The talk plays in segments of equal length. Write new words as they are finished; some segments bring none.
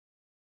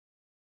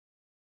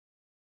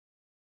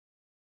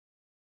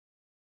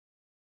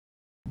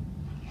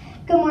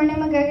Good morning,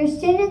 McGregor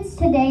students.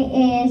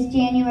 Today is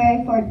January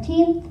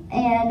 14th,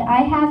 and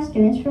I have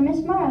students from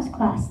Miss Mara's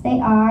class. They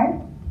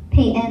are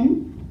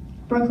Peyton,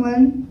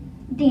 Brooklyn,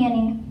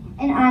 Danny,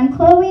 and I'm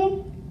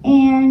Chloe.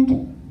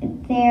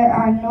 And there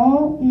are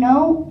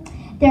no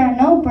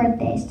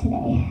birthdays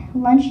today.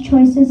 Lunch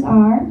choices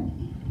are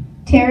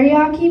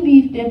teriyaki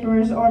beef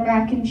dippers or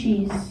mac and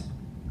cheese.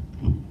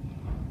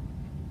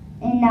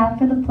 And now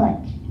for the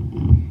pledge.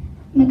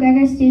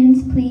 McGregor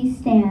students, please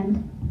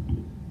stand.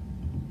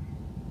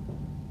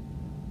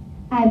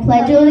 I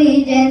pledge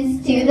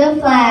allegiance to the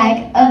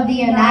flag of the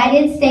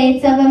United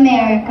States of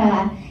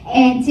America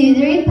and to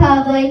the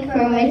republic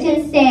for which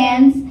it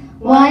stands,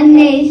 one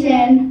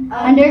nation,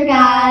 under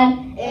God,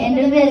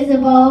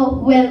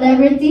 indivisible, with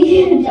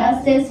liberty and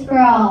justice for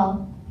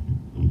all.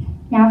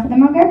 Now for the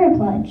McGregor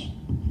pledge.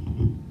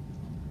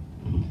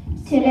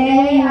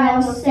 Today I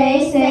will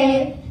stay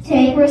safe,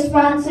 take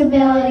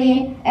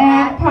responsibility,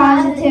 act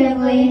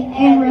positively,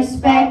 and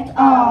respect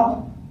all.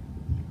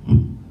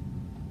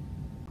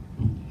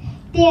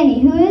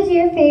 Danny, who is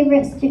your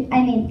favorite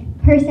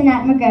person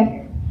at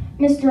McGregor?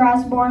 Mr.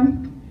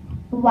 Osborne,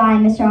 Why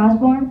Mr.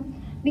 Osborne?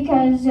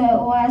 because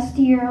last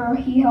year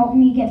he helped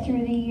me get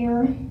through the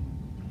year.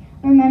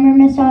 Remember,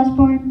 Mr.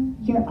 Osborne,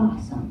 you're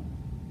awesome.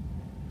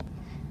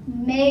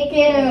 Make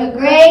it a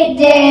great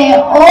day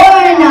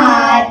or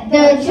not,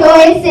 the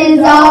choice is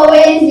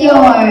always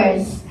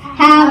yours.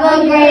 Have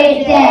a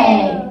great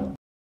day.